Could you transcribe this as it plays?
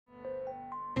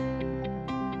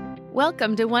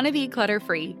Welcome to Wanna Be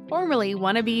Clutter-Free, formerly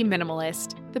Wanna Be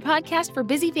Minimalist, the podcast for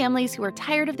busy families who are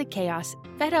tired of the chaos,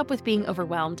 fed up with being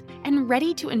overwhelmed, and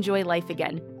ready to enjoy life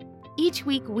again. Each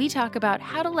week, we talk about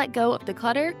how to let go of the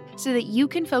clutter so that you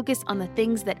can focus on the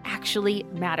things that actually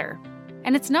matter.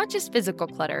 And it's not just physical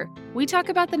clutter. We talk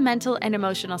about the mental and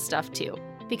emotional stuff too,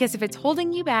 because if it's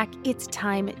holding you back, it's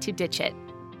time to ditch it.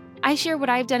 I share what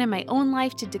I've done in my own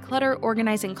life to declutter,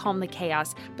 organize, and calm the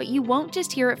chaos, but you won't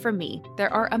just hear it from me.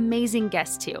 There are amazing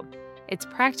guests too. It's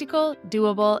practical,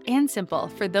 doable, and simple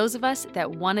for those of us that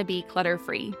want to be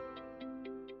clutter-free.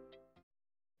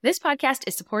 This podcast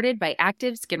is supported by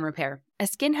Active Skin Repair, a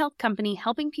skin health company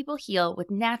helping people heal with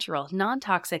natural,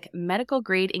 non-toxic,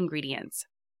 medical-grade ingredients.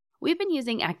 We've been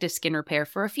using Active Skin Repair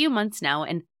for a few months now,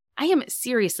 and I am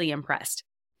seriously impressed.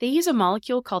 They use a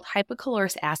molecule called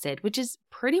hypochlorous acid, which is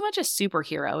pretty much a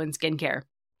superhero in skincare.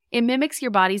 It mimics your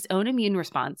body's own immune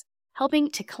response, helping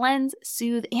to cleanse,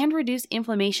 soothe, and reduce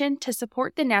inflammation to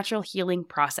support the natural healing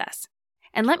process.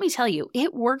 And let me tell you,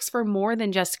 it works for more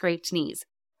than just scraped knees.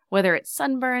 Whether it's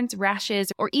sunburns,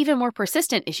 rashes, or even more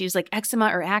persistent issues like eczema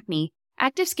or acne,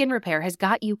 Active Skin Repair has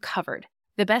got you covered.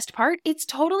 The best part? It's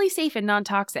totally safe and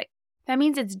non-toxic. That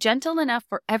means it's gentle enough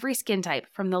for every skin type,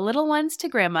 from the little ones to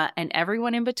grandma and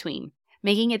everyone in between,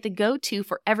 making it the go-to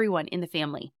for everyone in the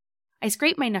family. I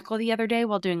scraped my knuckle the other day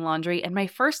while doing laundry, and my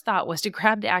first thought was to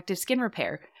grab the Active Skin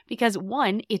Repair because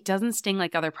 1, it doesn't sting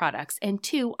like other products, and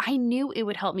 2, I knew it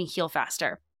would help me heal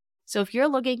faster. So if you're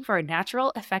looking for a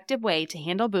natural, effective way to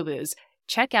handle boo-boos,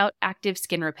 check out Active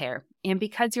Skin Repair. And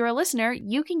because you're a listener,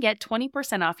 you can get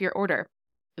 20% off your order.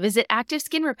 Visit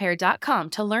ActiveSkinRepair.com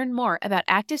to learn more about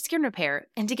Active Skin Repair,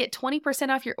 and to get 20%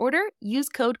 off your order, use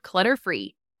code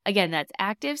CLUTTERFREE. Again, that's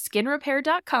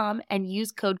ActiveSkinRepair.com and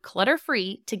use code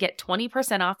CLUTTERFREE to get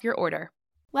 20% off your order.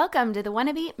 Welcome to the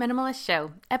Wanna Be Minimalist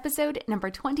Show, episode number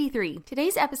 23.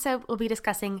 Today's episode will be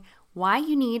discussing why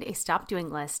you need a stop doing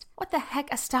list, what the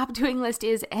heck a stop doing list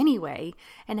is anyway,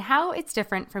 and how it's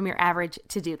different from your average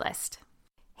to-do list.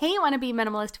 Hey, Wanna Be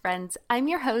Minimalist friends, I'm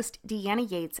your host,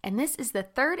 Deanna Yates, and this is the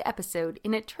third episode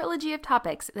in a trilogy of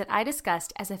topics that I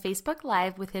discussed as a Facebook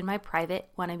Live within my private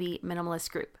Wanna Be Minimalist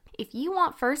group. If you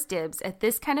want first dibs at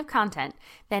this kind of content,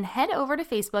 then head over to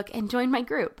Facebook and join my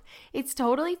group. It's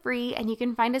totally free, and you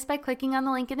can find us by clicking on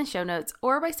the link in the show notes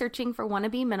or by searching for Wanna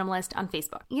Be Minimalist on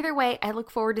Facebook. Either way, I look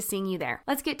forward to seeing you there.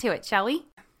 Let's get to it, shall we?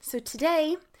 So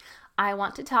today, I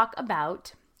want to talk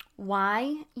about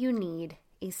why you need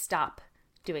a stop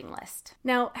doing list.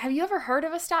 Now, have you ever heard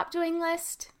of a stop doing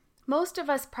list? Most of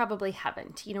us probably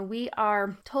haven't. We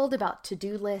are told about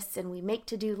to-do lists, and we make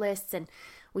to-do lists, and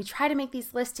we try to make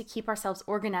these lists to keep ourselves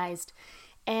organized.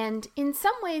 And in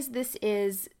some ways, this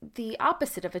is the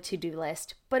opposite of a to-do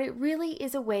list, but it really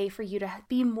is a way for you to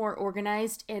be more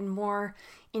organized and more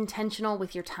intentional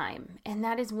with your time. And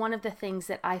that is one of the things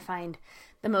that I find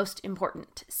the most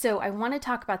important. So I want to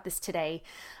talk about this today.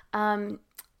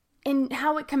 And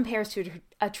how it compares to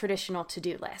a traditional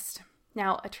to-do list.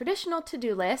 Now, a traditional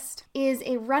to-do list is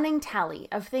a running tally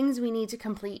of things we need to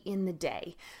complete in the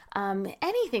day,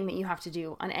 anything that you have to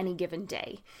do on any given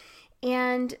day.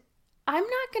 And I'm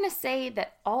not going to say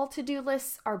that all to-do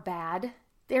lists are bad.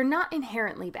 They're not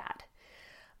inherently bad.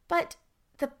 But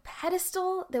the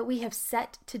pedestal that we have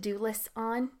set to-do lists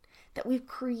on, that we've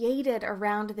created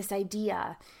around this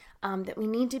idea that we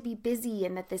need to be busy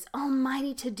and that this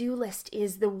almighty to-do list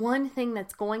is the one thing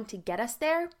that's going to get us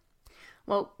there,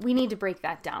 well, we need to break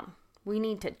that down. We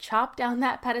need to chop down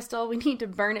that pedestal. We need to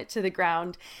burn it to the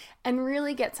ground and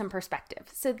really get some perspective.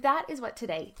 So that is what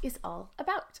today is all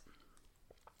about.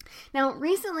 Now,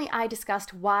 recently I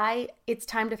discussed why it's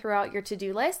time to throw out your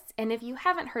to-do lists. And if you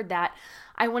haven't heard that,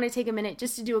 I want to take a minute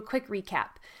just to do a quick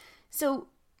recap. So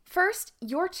first,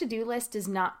 your to-do list does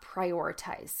not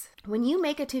prioritize. When you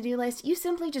make a to-do list, you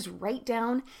simply just write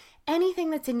down anything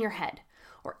that's in your head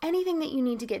or anything that you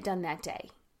need to get done that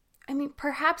day.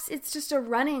 Perhaps it's just a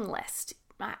running list.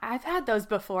 I've had those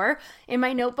before. In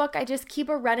my notebook, I just keep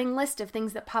a running list of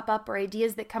things that pop up or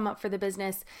ideas that come up for the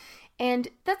business. And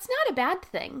that's not a bad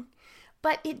thing,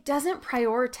 but it doesn't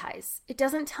prioritize. It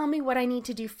doesn't tell me what I need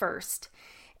to do first.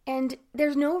 And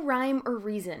there's no rhyme or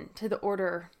reason to the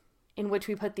order in which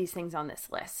we put these things on this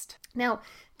list. Now,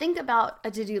 think about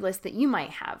a to-do list that you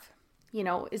might have.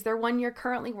 Is there one you're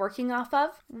currently working off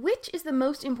of? Which is the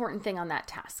most important thing on that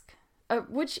task?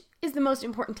 Which is the most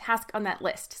important task on that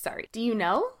list? Sorry. Do you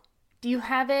know? Do you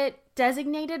have it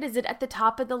designated? Is it at the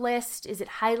top of the list? Is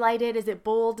it highlighted? Is it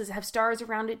bold? Does it have stars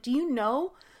around it? Do you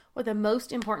know what the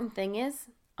most important thing is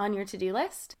on your to-do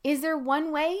list? Is there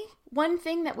one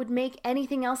thing that would make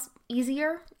anything else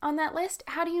easier on that list?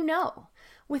 How do you know?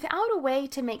 Without a way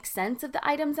to make sense of the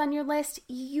items on your list,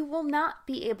 you will not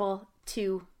be able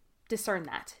to discern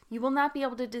that. You will not be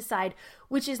able to decide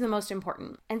which is the most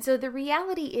important. And so the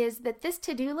reality is that this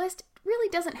to-do list really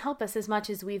doesn't help us as much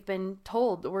as we've been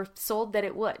told or sold that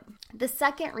it would. The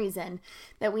second reason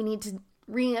that we need to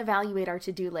reevaluate our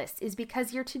to-do list is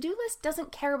because your to-do list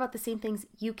doesn't care about the same things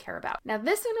you care about. Now,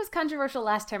 this one was controversial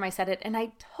last time I said it, and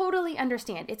I totally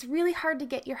understand. It's really hard to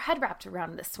get your head wrapped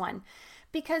around this one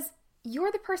because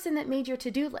you're the person that made your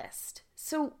to-do list.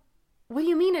 So what do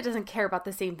you mean it doesn't care about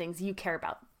the same things you care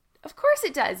about? Of course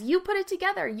it does. You put it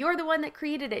together. You're the one that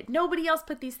created it. Nobody else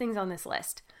put these things on this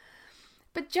list.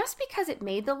 But just because it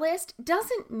made the list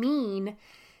doesn't mean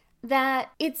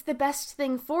that it's the best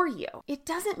thing for you. It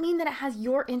doesn't mean that it has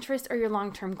your interests or your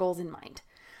long-term goals in mind.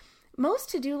 Most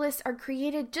to-do lists are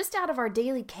created just out of our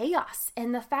daily chaos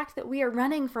and the fact that we are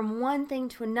running from one thing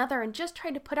to another and just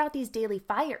trying to put out these daily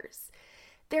fires.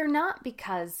 They're not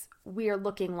because we are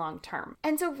looking long-term.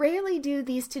 And so rarely do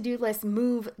these to-do lists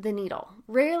move the needle.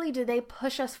 Rarely do they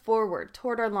push us forward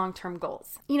toward our long-term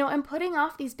goals. And putting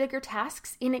off these bigger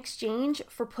tasks in exchange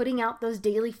for putting out those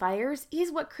daily fires is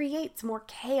what creates more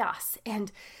chaos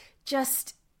and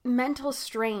just mental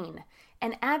strain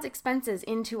and adds expenses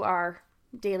into our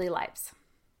daily lives.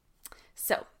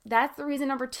 So that's the reason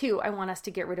number 2 I want us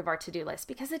to get rid of our to-do list,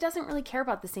 because it doesn't really care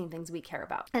about the same things we care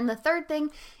about. And the third thing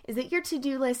is that your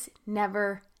to-do list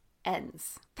never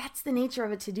ends. That's the nature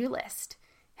of a to-do list.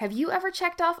 Have you ever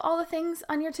checked off all the things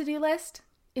on your to-do list?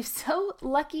 If so,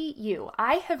 lucky you.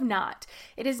 I have not.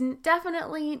 It has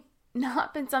definitely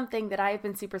not been something that I have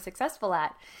been super successful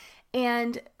at.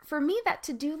 And for me, that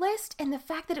to-do list and the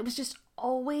fact that it was just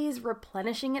always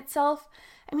replenishing itself,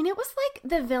 it was like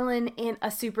the villain in a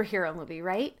superhero movie,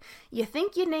 right? You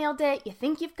think you nailed it, you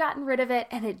think you've gotten rid of it,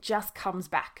 and it just comes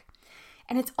back.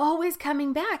 And it's always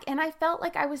coming back, and I felt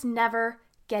like I was never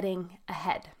getting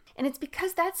ahead. And it's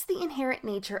because that's the inherent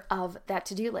nature of that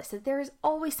to-do list, that there is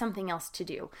always something else to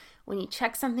do. When you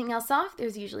check something else off,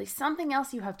 there's usually something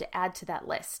else you have to add to that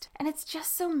list. And it's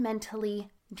just so mentally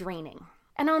draining.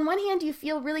 And on one hand, you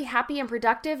feel really happy and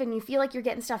productive and you feel like you're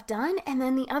getting stuff done. And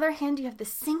then the other hand, you have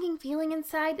this sinking feeling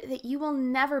inside that you will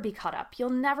never be caught up. You'll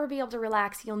never be able to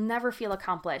relax. You'll never feel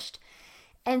accomplished.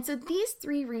 And so these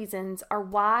 3 reasons are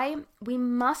why we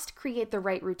must create the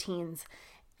right routines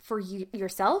for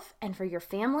yourself and for your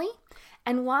family,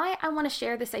 and why I want to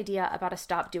share this idea about a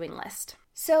stop doing list.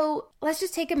 So let's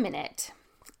just take a minute.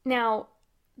 Now,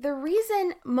 the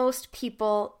reason most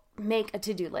people make a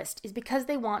to-do list is because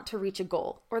they want to reach a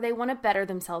goal or they want to better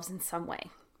themselves in some way,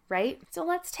 right? So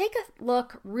let's take a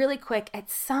look really quick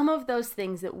at some of those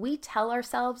things that we tell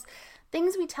ourselves,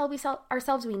 things we tell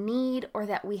ourselves we need or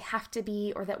that we have to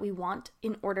be or that we want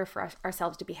in order for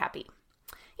ourselves to be happy.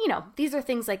 These are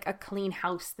things like a clean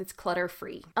house that's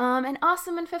clutter-free, an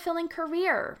awesome and fulfilling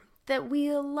career that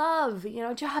we love,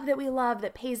 a job that we love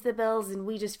that pays the bills and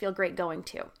we just feel great going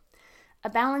to. A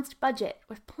balanced budget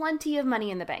with plenty of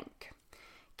money in the bank.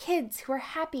 Kids who are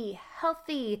happy,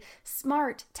 healthy,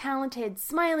 smart, talented,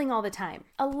 smiling all the time.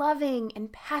 A loving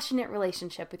and passionate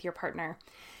relationship with your partner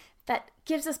that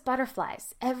gives us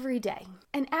butterflies every day.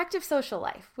 An active social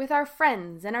life with our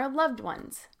friends and our loved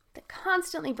ones that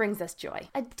constantly brings us joy.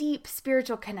 A deep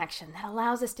spiritual connection that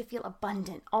allows us to feel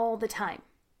abundant all the time.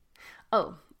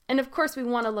 Oh, and of course we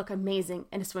want to look amazing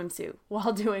in a swimsuit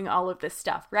while doing all of this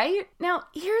stuff, right? Now,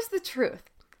 here's the truth.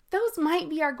 Those might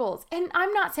be our goals. And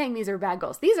I'm not saying these are bad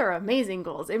goals. These are amazing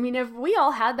goals. If we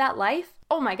all had that life,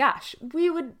 oh my gosh,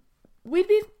 we'd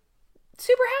be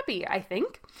super happy, I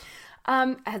think.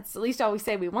 That's at least all we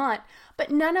say we want.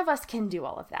 But none of us can do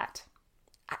all of that.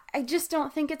 I just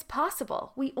don't think it's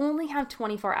possible. We only have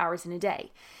 24 hours in a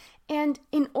day. And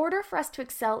in order for us to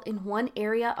excel in one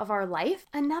area of our life,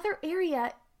 another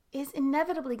area is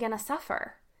inevitably going to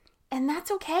suffer. And that's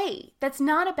okay. That's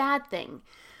not a bad thing.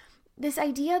 This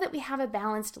idea that we have a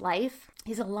balanced life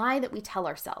is a lie that we tell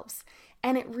ourselves.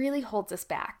 And it really holds us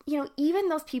back. Even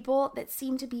those people that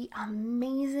seem to be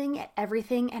amazing at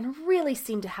everything and really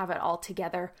seem to have it all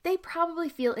together, they probably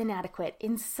feel inadequate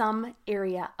in some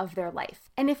area of their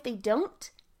life. And if they don't,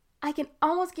 I can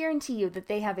almost guarantee you that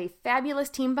they have a fabulous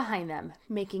team behind them,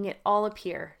 making it all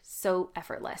appear so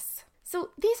effortless.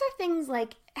 So these are things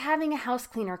like having a house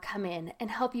cleaner come in and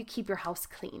help you keep your house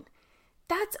clean.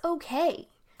 That's okay.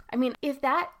 If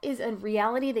that is a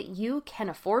reality that you can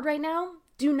afford right now,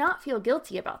 do not feel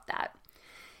guilty about that.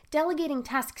 Delegating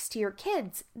tasks to your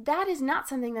kids, that is not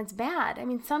something that's bad. I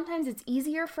mean, sometimes it's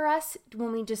easier for us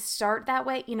when we just start that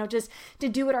way, just to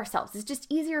do it ourselves. It's just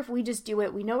easier if we just do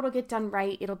it. We know it'll get done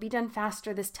right. It'll be done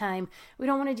faster this time. We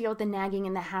don't want to deal with the nagging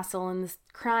and the hassle and the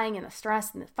crying and the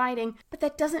stress and the fighting, but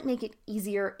that doesn't make it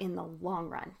easier in the long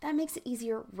run. That makes it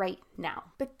easier right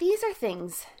now. But these are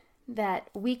things that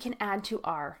we can add to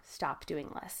our stop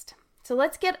doing list. So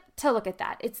let's get to look at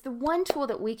that. It's the one tool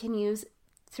that we can use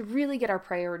to really get our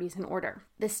priorities in order.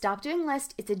 The stop doing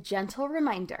list is a gentle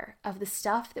reminder of the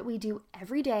stuff that we do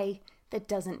every day that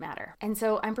doesn't matter. And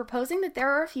so I'm proposing that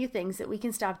there are a few things that we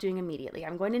can stop doing immediately.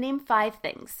 I'm going to name 5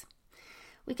 things.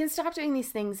 We can stop doing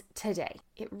these things today.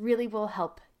 It really will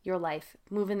help your life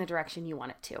move in the direction you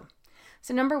want it to.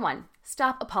 So number 1,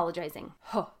 stop apologizing.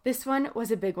 Oh, this one was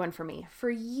a big one for me. For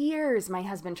years, my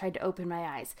husband tried to open my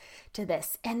eyes to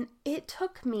this, and it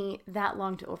took me that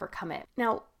long to overcome it.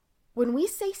 Now, when we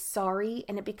say sorry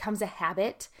and it becomes a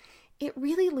habit, it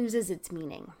really loses its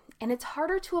meaning. And it's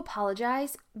harder to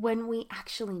apologize when we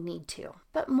actually need to.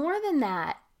 But more than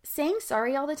that, saying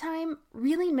sorry all the time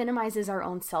really minimizes our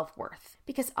own self-worth,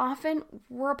 because often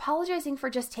we're apologizing for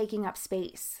just taking up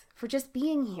space, for just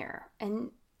being here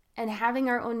and having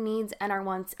our own needs and our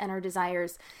wants and our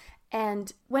desires.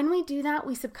 And when we do that,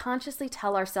 we subconsciously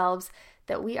tell ourselves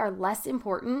that we are less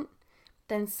important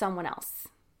than someone else.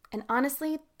 And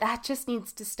honestly, that just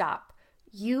needs to stop.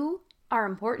 You are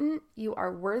important, you are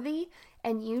worthy,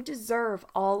 and you deserve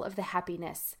all of the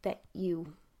happiness that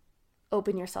you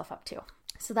open yourself up to.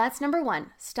 So that's number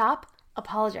 1, stop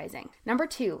apologizing. Number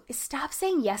 2 is stop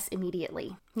saying yes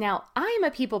immediately. Now, I am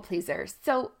a people pleaser,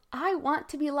 so I want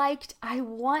to be liked. I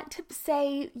want to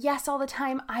say yes all the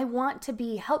time. I want to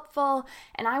be helpful,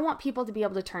 and I want people to be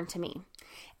able to turn to me.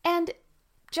 And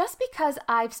just because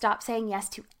I've stopped saying yes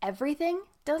to everything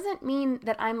doesn't mean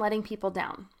that I'm letting people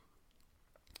down.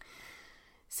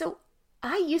 So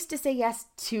I used to say yes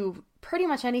to pretty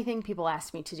much anything people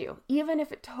asked me to do. Even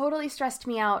if it totally stressed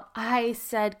me out, I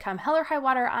said, come hell or high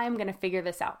water, I'm going to figure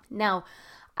this out. Now,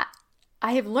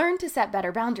 I have learned to set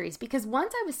better boundaries, because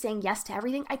once I was saying yes to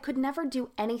everything, I could never do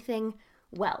anything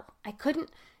well. I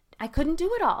couldn't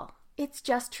do it all. It's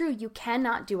just true. You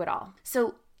cannot do it all.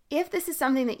 So if this is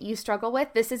something that you struggle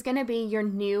with, this is going to be your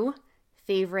new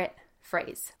favorite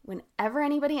phrase. Whenever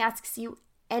anybody asks you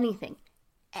anything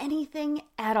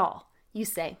at all, you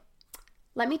say,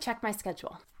 let me check my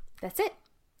schedule. That's it.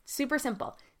 Super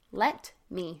simple. Let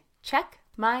me check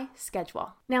my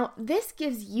schedule. Now, this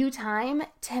gives you time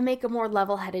to make a more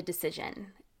level-headed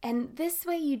decision. And this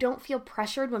way you don't feel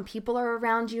pressured when people are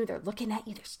around you. They're looking at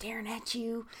you, they're staring at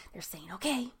you, they're saying,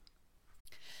 okay.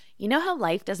 You know how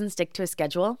life doesn't stick to a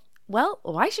schedule? Well,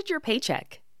 why should your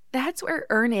paycheck? That's where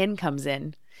EarnIn comes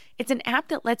in. It's an app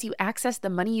that lets you access the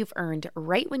money you've earned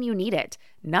right when you need it,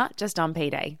 not just on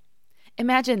payday.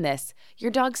 Imagine this.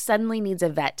 Your dog suddenly needs a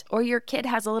vet, or your kid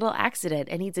has a little accident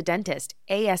and needs a dentist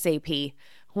ASAP.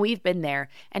 We've been there,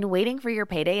 and waiting for your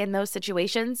payday in those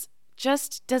situations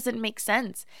just doesn't make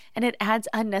sense, and it adds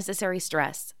unnecessary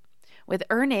stress. With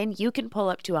EarnIn, you can pull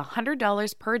up to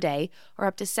 $100 per day or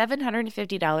up to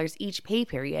 $750 each pay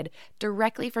period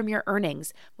directly from your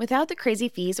earnings without the crazy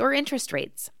fees or interest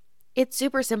rates. It's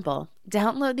super simple.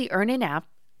 Download the EarnIn app,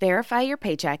 verify your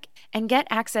paycheck, and get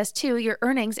access to your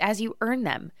earnings as you earn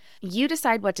them. You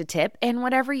decide what to tip, and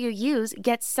whatever you use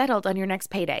gets settled on your next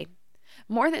payday.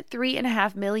 More than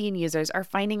 3.5 million users are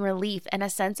finding relief and a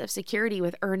sense of security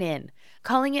with EarnIn,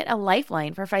 calling it a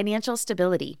lifeline for financial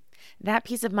stability. That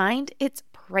peace of mind, it's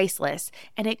priceless,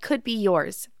 and it could be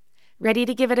yours. Ready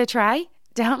to give it a try?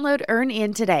 Download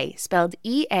EarnIn today, spelled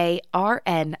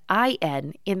EARNIN,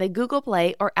 in the Google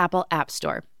Play or Apple App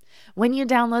Store. When you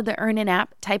download the EarnIn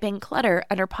app, type in Clutter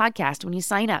under podcast when you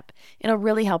sign up. It'll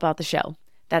really help out the show.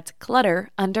 That's Clutter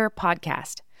under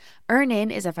podcast.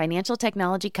 EarnIn is a financial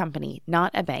technology company,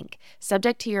 not a bank.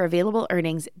 Subject to your available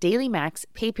earnings, daily max,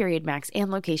 pay period max, and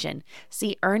location.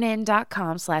 See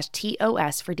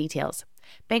earnin.com/TOS for details.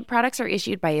 Bank products are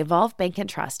issued by Evolve Bank and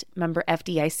Trust, member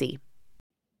FDIC.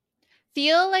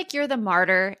 Feel like you're the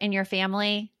martyr in your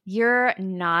family? You're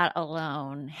not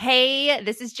alone. Hey,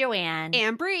 this is Joanne.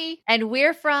 And Bree. And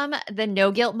we're from the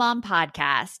No Guilt Mom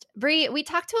podcast. Bree, we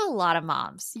talk to a lot of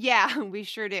moms. Yeah, we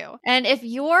sure do. And if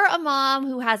you're a mom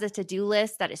who has a to-do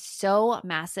list that is so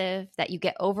massive that you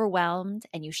get overwhelmed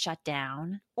and you shut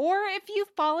down, or if you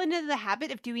fall into the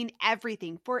habit of doing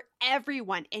everything for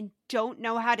everyone and don't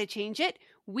know how to change it,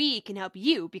 we can help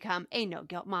you become a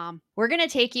no-guilt mom. We're going to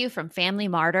take you from family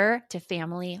martyr to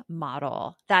family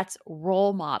model. That's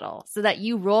role model, so that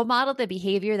you role model the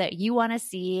behavior that you want to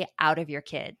see out of your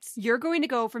kids. You're going to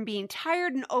go from being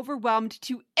tired and overwhelmed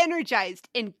to energized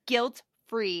and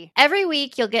guilt-free. Every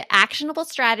week, you'll get actionable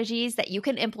strategies that you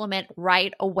can implement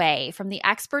right away from the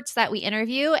experts that we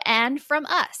interview and from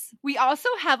us. We also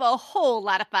have a whole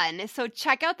lot of fun, so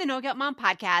check out the No Guilt Mom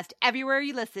podcast everywhere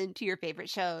you listen to your favorite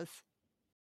shows.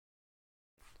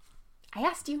 I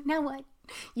asked you, now what?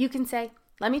 You can say,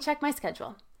 let me check my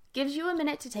schedule. Gives you a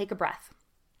minute to take a breath.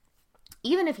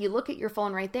 Even if you look at your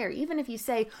phone right there, even if you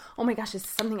say, oh my gosh, this is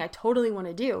something I totally want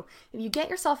to do. If you get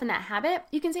yourself in that habit,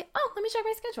 you can say, oh, let me check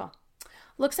my schedule.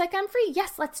 Looks like I'm free.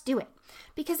 Yes, let's do it.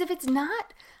 Because if it's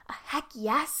not a heck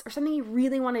yes or something you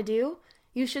really want to do,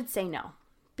 you should say no.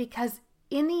 Because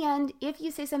in the end, if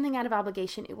you say something out of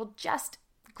obligation, it will just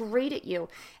grate at you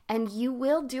and you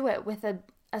will do it with a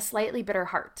slightly bitter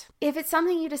heart. If it's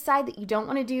something you decide that you don't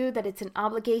want to do, that it's an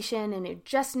obligation and it's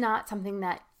just not something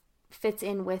that fits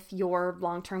in with your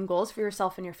long-term goals for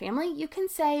yourself and your family, you can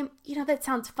say, that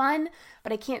sounds fun,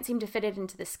 but I can't seem to fit it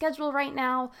into the schedule right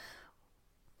now.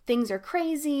 Things are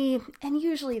crazy, and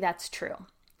usually that's true.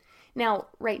 Now,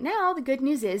 right now, the good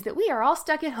news is that we are all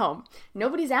stuck at home.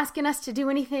 Nobody's asking us to do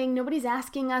anything. Nobody's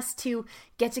asking us to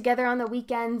get together on the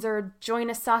weekends or join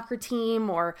a soccer team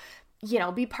or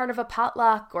be part of a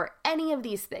potluck or any of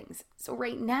these things. So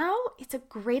right now, it's a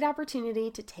great opportunity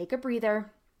to take a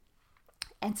breather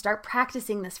and start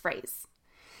practicing this phrase.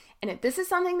 And if this is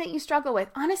something that you struggle with,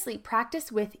 honestly,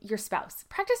 practice with your spouse.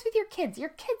 Practice with your kids. Your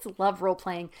kids love role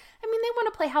playing. They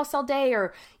want to play house all day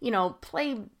or,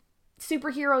 play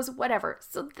superheroes, whatever.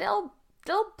 So they'll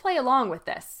play along with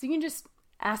this. So you can just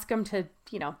ask them to,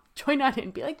 join on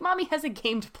and be like, Mommy has a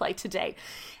game to play today.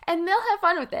 And they'll have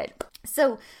fun with it.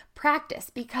 So practice,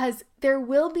 because there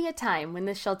will be a time when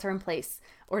this shelter-in-place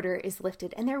order is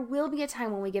lifted, and there will be a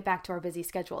time when we get back to our busy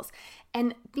schedules.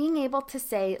 And being able to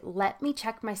say, let me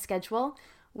check my schedule,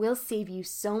 will save you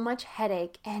so much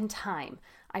headache and time.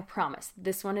 I promise.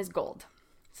 This one is gold.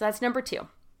 So that's number 2.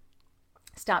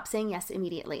 Stop saying yes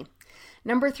immediately.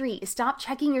 Number 3 is stop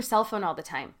checking your cell phone all the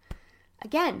time.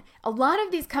 Again, a lot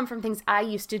of these come from things I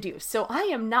used to do, so I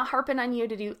am not harping on you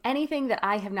to do anything that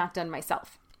I have not done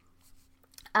myself.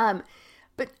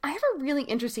 But I have a really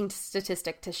interesting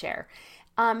statistic to share.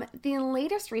 The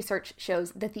latest research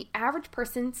shows that the average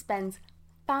person spends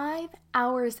 5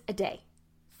 hours a day.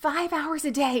 5 hours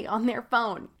a day on their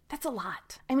phone. That's a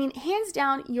lot. Hands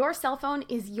down, your cell phone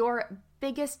is your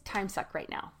biggest time suck right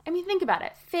now. Think about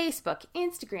it. Facebook,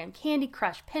 Instagram, Candy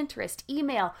Crush, Pinterest,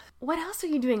 email. What else are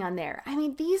you doing on there?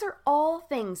 These are all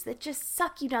things that just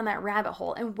suck you down that rabbit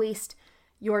hole and waste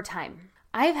your time.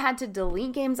 I've had to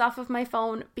delete games off of my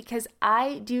phone because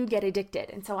I do get addicted.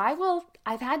 And so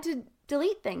I've had to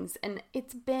delete things, and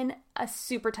it's been a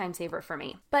super time saver for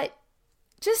me. But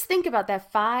just think about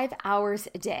that 5 hours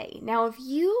a day. Now, if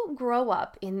you grow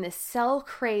up in this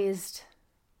cell-crazed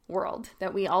world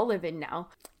that we all live in now,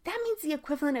 that means the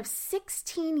equivalent of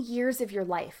 16 years of your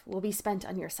life will be spent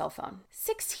on your cell phone.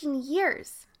 16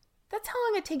 years. That's how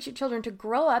long it takes your children to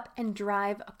grow up and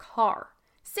drive a car.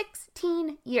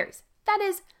 16 years. That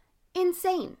is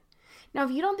insane. Now,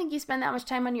 if you don't think you spend that much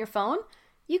time on your phone,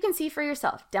 you can see for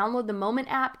yourself. Download the Moment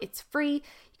app. It's free.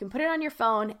 You can put it on your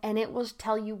phone and it will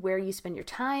tell you where you spend your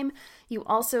time. You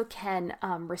also can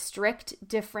restrict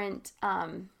different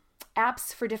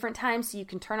apps for different times. So you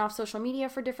can turn off social media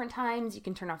for different times. You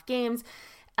can turn off games.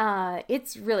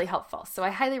 It's really helpful. So I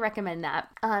highly recommend that.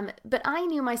 But I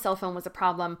knew my cell phone was a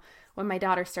problem when my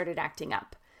daughter started acting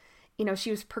up.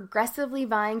 She was progressively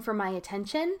vying for my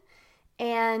attention.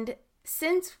 And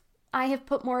since I have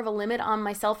put more of a limit on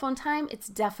my cell phone time, it's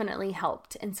definitely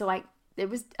helped. And so it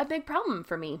was a big problem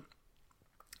for me.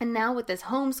 And now with this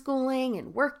homeschooling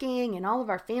and working and all of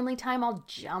our family time all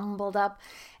jumbled up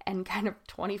and kind of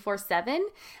 24/7,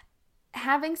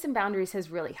 having some boundaries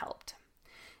has really helped.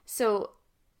 So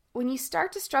when you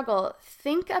start to struggle,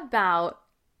 think about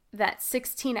that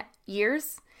 16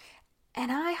 years. And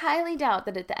I highly doubt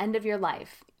that at the end of your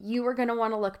life, you are going to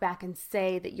want to look back and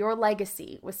say that your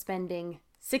legacy was spending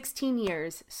 16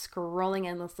 years scrolling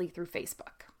endlessly through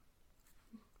Facebook.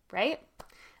 Right?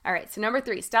 All right, so number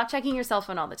 3, stop checking your cell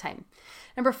phone all the time.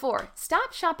 Number 4,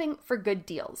 stop shopping for good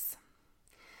deals.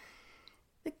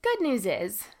 The good news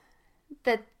is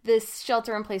that this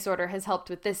shelter-in-place order has helped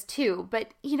with this too.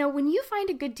 But, when you find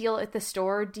a good deal at the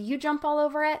store, do you jump all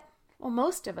over it? Well,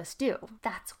 most of us do.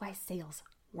 That's why sales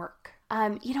work.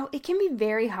 It can be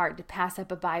very hard to pass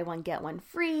up a buy one, get one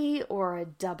free or a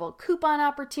double coupon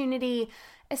opportunity,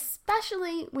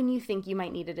 especially when you think you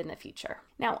might need it in the future.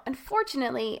 Now,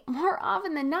 unfortunately, more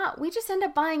often than not, we just end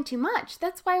up buying too much.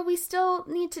 That's why we still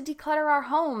need to declutter our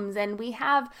homes, and we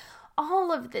have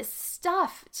all of this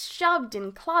stuff shoved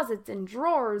in closets and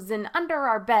drawers and under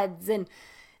our beds and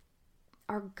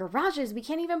our garages. We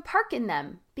can't even park in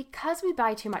them because we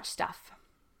buy too much stuff.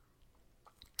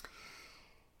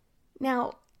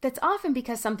 Now, that's often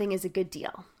because something is a good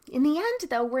deal. In the end,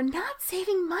 though, we're not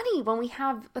saving money when we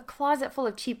have a closet full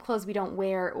of cheap clothes we don't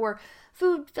wear or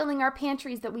food filling our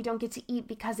pantries that we don't get to eat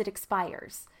because it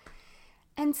expires.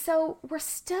 And so we're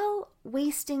still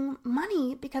wasting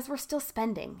money because we're still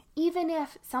spending, even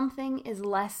if something is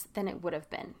less than it would have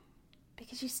been.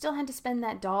 Because you still had to spend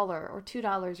that $1 or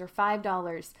 $2 or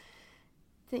 $5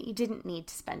 that you didn't need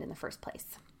to spend in the first place.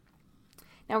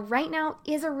 Now, right now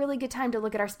is a really good time to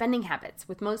look at our spending habits.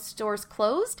 With most stores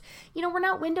closed, we're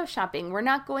not window shopping. We're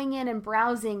not going in and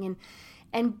browsing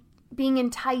and being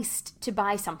enticed to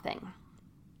buy something.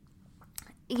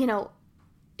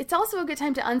 It's also a good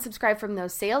time to unsubscribe from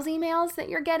those sales emails that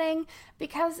you're getting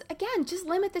because, again, just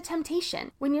limit the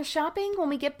temptation. When you're shopping, when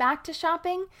we get back to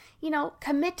shopping,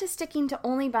 commit to sticking to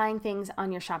only buying things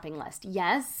on your shopping list.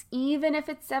 Yes, even if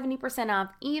it's 70% off,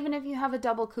 even if you have a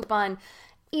double coupon,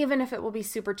 even if it will be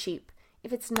super cheap.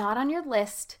 If it's not on your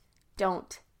list,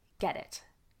 don't get it.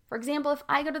 For example, if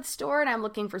I go to the store and I'm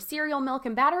looking for cereal, milk,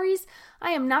 and batteries, I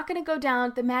am not going to go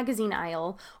down the magazine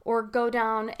aisle or go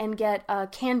down and get a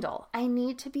candle. I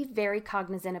need to be very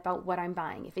cognizant about what I'm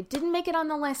buying. If it didn't make it on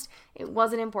the list, it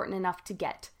wasn't important enough to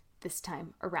get this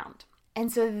time around.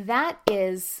 And so that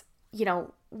is,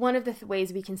 one of the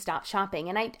ways we can stop shopping.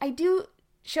 And I do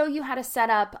show you how to set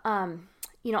up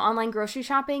online grocery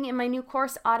shopping in my new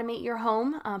course, Automate Your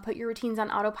Home, put your routines on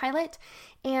autopilot.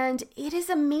 And it is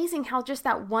amazing how just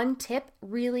that one tip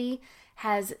really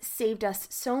has saved us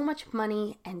so much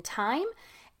money and time.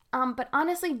 But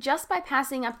honestly, just by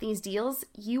passing up these deals,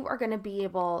 you are going to be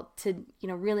able to,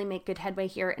 really make good headway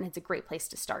here. And it's a great place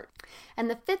to start. And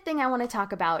the fifth thing I want to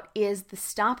talk about is the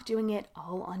stop doing it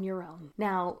all on your own.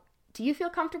 Now, do you feel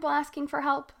comfortable asking for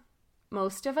help?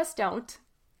 Most of us don't.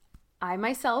 I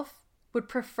myself would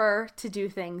prefer to do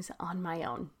things on my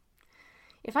own.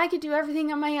 If I could do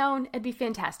everything on my own, it'd be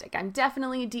fantastic. I'm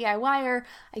definitely a DIYer.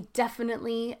 I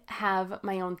definitely have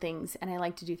my own things, and I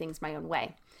like to do things my own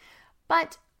way.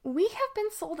 But we have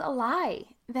been sold a lie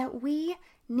that we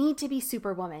need to be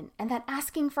Superwoman and that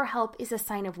asking for help is a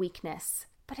sign of weakness.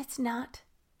 But it's not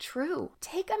true.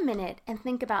 Take a minute and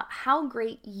think about how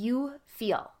great you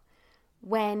feel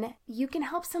when you can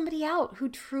help somebody out who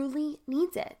truly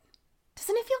needs it.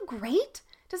 Doesn't it feel great?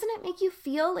 Doesn't it make you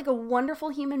feel like a wonderful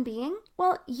human being?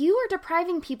 Well, you are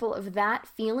depriving people of that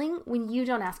feeling when you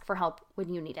don't ask for help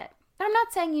when you need it. Now, I'm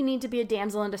not saying you need to be a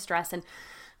damsel in distress and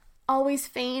always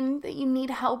feign that you need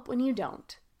help when you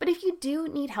don't. But if you do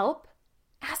need help,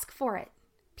 ask for it.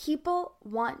 People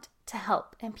want to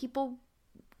help, and people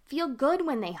feel good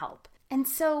when they help. And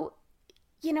so,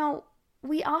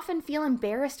 we often feel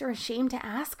embarrassed or ashamed to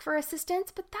ask for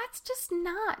assistance, but that's just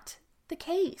not the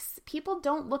case. People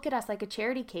don't look at us like a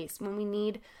charity case when we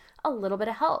need a little bit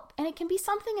of help. And it can be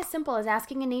something as simple as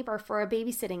asking a neighbor for a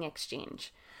babysitting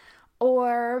exchange,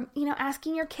 or,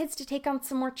 asking your kids to take on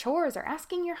some more chores, or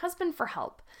asking your husband for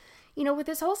help. With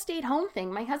this whole stay-at-home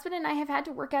thing, my husband and I have had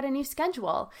to work out a new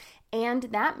schedule. And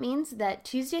that means that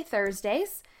Tuesday,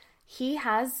 Thursdays, he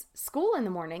has school in the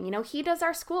morning. He does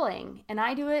our schooling, and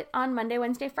I do it on Monday,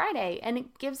 Wednesday, Friday. And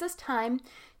it gives us time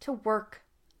to work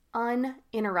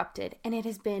uninterrupted, and it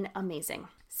has been amazing.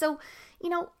 So,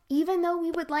 even though we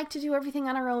would like to do everything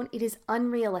on our own, it is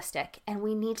unrealistic, and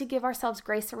we need to give ourselves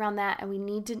grace around that, and we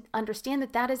need to understand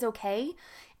that that is okay,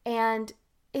 and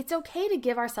it's okay to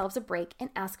give ourselves a break and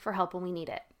ask for help when we need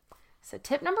it. So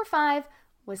tip number 5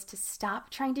 was to stop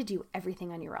trying to do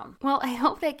everything on your own. Well, I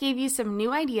hope that gave you some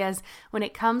new ideas when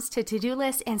it comes to to-do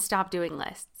lists and stop doing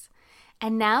lists.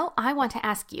 And now I want to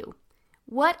ask you,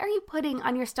 what are you putting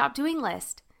on your stop doing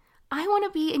list? I want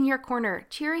to be in your corner,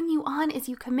 cheering you on as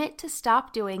you commit to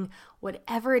stop doing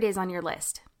whatever it is on your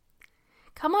list.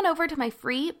 Come on over to my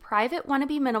free private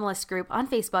Wannabe Minimalist group on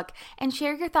Facebook and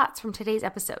share your thoughts from today's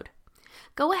episode.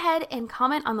 Go ahead and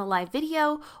comment on the live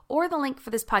video or the link for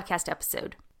this podcast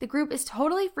episode. The group is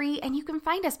totally free, and you can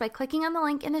find us by clicking on the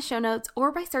link in the show notes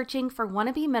or by searching for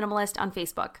Wannabe Minimalist on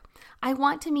Facebook. I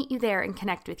want to meet you there and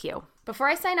connect with you. Before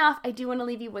I sign off, I do want to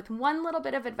leave you with one little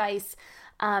bit of advice,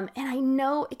 and I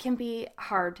know it can be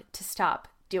hard to stop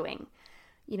doing.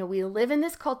 We live in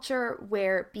this culture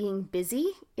where being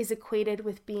busy is equated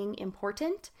with being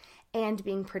important, and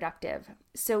being productive.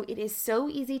 So it is so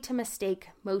easy to mistake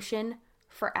motion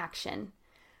for action.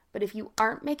 But if you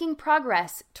aren't making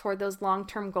progress toward those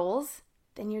long-term goals,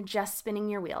 then you're just spinning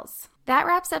your wheels. That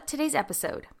wraps up today's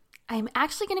episode. I'm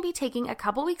actually going to be taking a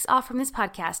couple weeks off from this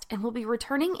podcast and will be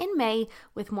returning in May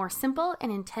with more simple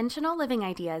and intentional living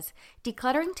ideas,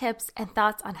 decluttering tips, and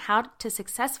thoughts on how to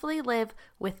successfully live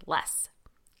with less.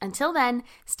 Until then,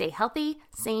 stay healthy,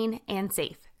 sane, and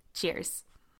safe. Cheers.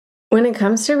 When it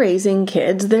comes to raising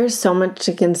kids, there's so much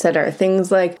to consider. Things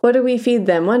like, what do we feed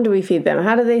them? When do we feed them?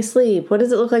 How do they sleep? What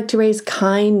does it look like to raise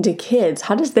kind kids?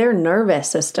 How does their nervous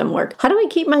system work? How do I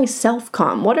keep myself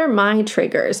calm? What are my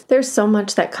triggers? There's so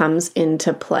much that comes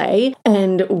into play,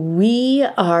 and we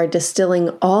are distilling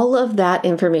all of that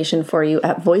information for you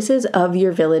at Voices of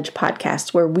Your Village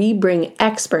podcast, where we bring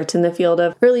experts in the field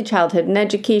of early childhood and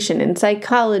education and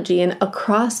psychology and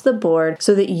across the board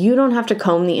so that you don't have to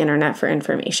comb the internet for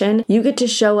information. You get to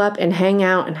show up and hang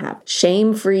out and have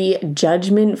shame-free,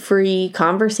 judgment-free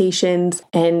conversations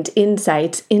and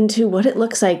insights into what it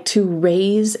looks like to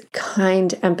raise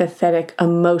kind, empathetic,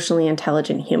 emotionally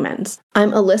intelligent humans. I'm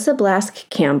Alyssa Blask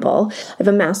Campbell. I have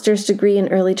a master's degree in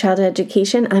early childhood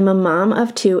education. I'm a mom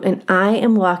of 2, and I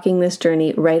am walking this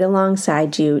journey right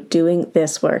alongside you doing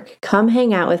this work. Come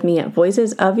hang out with me at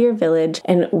Voices of Your Village,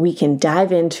 and we can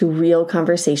dive into real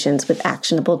conversations with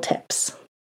actionable tips.